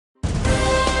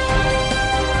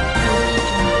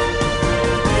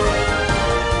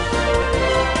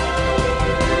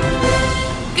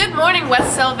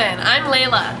West Sylvan. I'm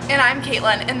Layla. And I'm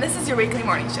Caitlin, and this is your weekly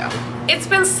morning show. It's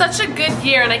been such a good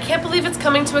year, and I can't believe it's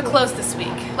coming to a close this week.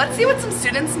 Let's see what some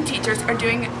students and teachers are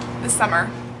doing this summer.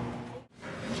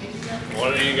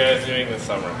 What are you guys doing this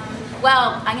summer?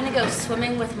 Well, I'm gonna go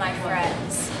swimming with my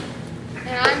friends. And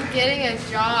I'm getting a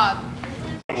job.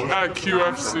 At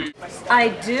QFC. I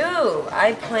do.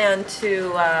 I plan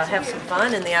to have some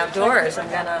fun in the outdoors. I'm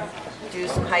gonna do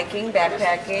some hiking,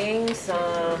 backpacking,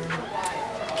 some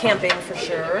camping for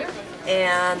sure.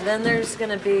 And then there's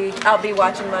gonna be, I'll be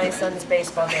watching my son's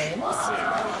baseball games.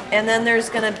 And then there's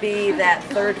gonna be that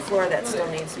third floor that still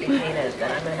needs to be painted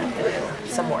that I'm gonna have to do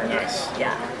some more. Nice.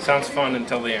 Yeah. Sounds fun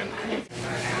until the end.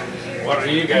 What are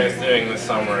you guys doing this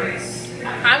summer?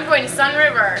 I'm going to Sun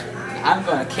River. I'm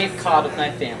going to Cape Cod with my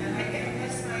family.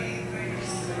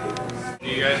 Do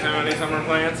you guys have any summer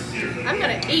plans? I'm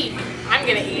gonna eat. I'm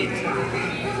gonna eat.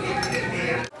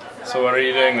 So what are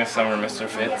you doing this summer, Mr.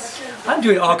 Fitz? I'm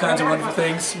doing all kinds of wonderful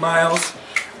things, Miles.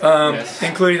 Yes.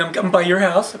 Including I'm coming by your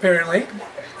house, apparently.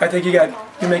 I think you're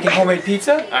making homemade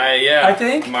pizza. Yeah. I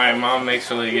think My mom makes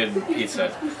really good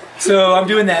pizza. so. I'm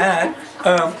doing that.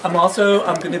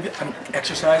 I'm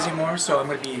exercising more, so I'm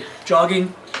gonna be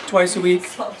jogging twice a week,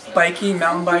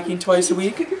 mountain biking twice a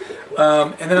week,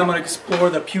 and then I'm gonna explore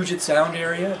the Puget Sound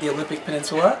area, the Olympic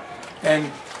Peninsula,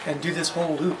 and do this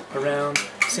whole loop around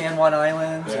San Juan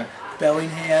Islands, and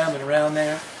Bellingham, and around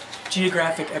there.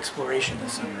 Geographic exploration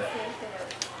this summer.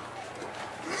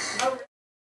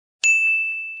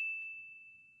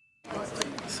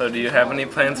 So do you have any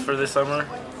plans for this summer?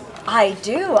 I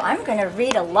do. I'm gonna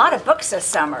read a lot of books this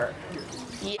summer.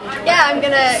 Yeah, I'm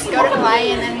gonna go to Hawaii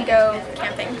and then go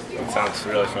camping. Sounds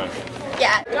really fun.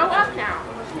 Yeah. Go up now.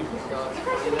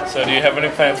 So do you have any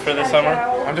plans for this summer?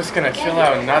 I'm just gonna chill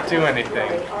out and not do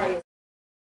anything.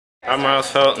 I'm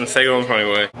Miles Felt and say going my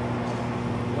way.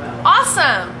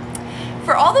 Awesome!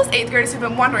 For all those 8th graders who've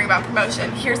been wondering about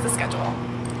promotion, here's the schedule.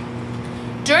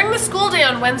 During the school day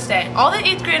on Wednesday, all the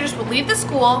 8th graders will leave the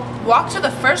school, walk to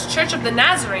the First Church of the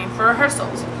Nazarene for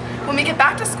rehearsals. When we get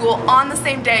back to school on the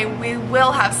same day, we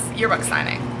will have yearbook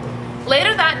signing.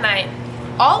 Later that night,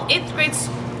 all 8th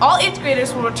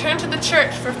graders will return to the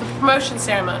church for the promotion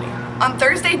ceremony. On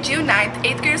Thursday, June 9th,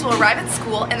 8th graders will arrive at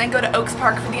school and then go to Oaks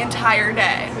Park for the entire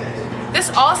day. This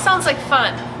all sounds like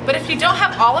fun, but if you don't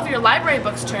have all of your library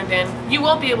books turned in, you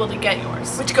won't be able to get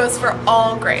yours. Which goes for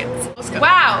all grades.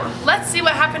 Wow, let's see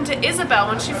what happened to Isabel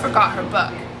when she forgot her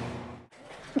book.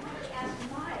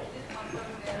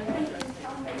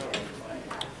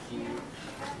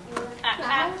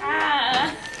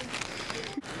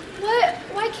 What?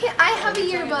 Why can't I have a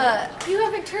yearbook? You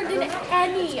haven't turned in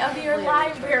any of your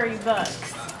library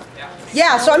books.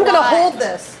 Yeah, so I'm gonna hold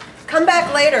this. Come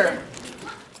back later.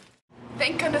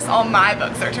 Thank goodness all my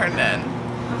books are turned in.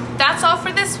 That's all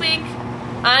for this week.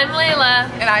 I'm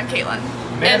Layla. And I'm Caitlin.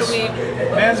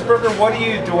 Mansburger, what are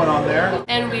you doing on there?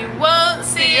 And we won't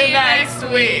see you next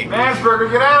week. Mansburger,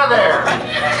 get out of there!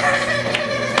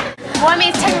 Well, I mean,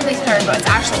 it's technically third, but it's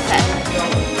actually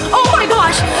fifth. Oh my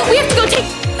gosh! We have to go take...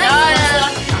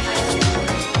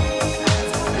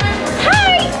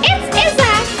 Hi! It's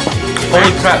Isaac!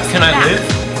 Holy crap, can I live?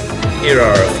 Here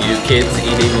are a few kids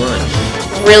eating lunch.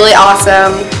 Really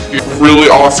awesome. Really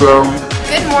awesome.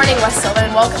 Good morning, West Sylvan,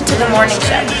 and welcome to the morning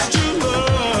show.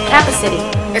 Capacity.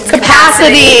 It's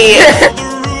capacity!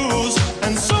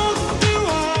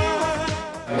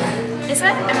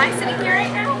 Am I sitting here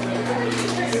right now?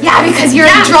 Yeah, because you're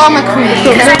a drama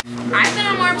queen. I've been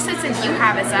on more episodes than you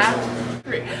have, Issa.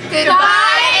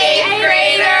 Goodbye, 8th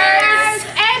graders!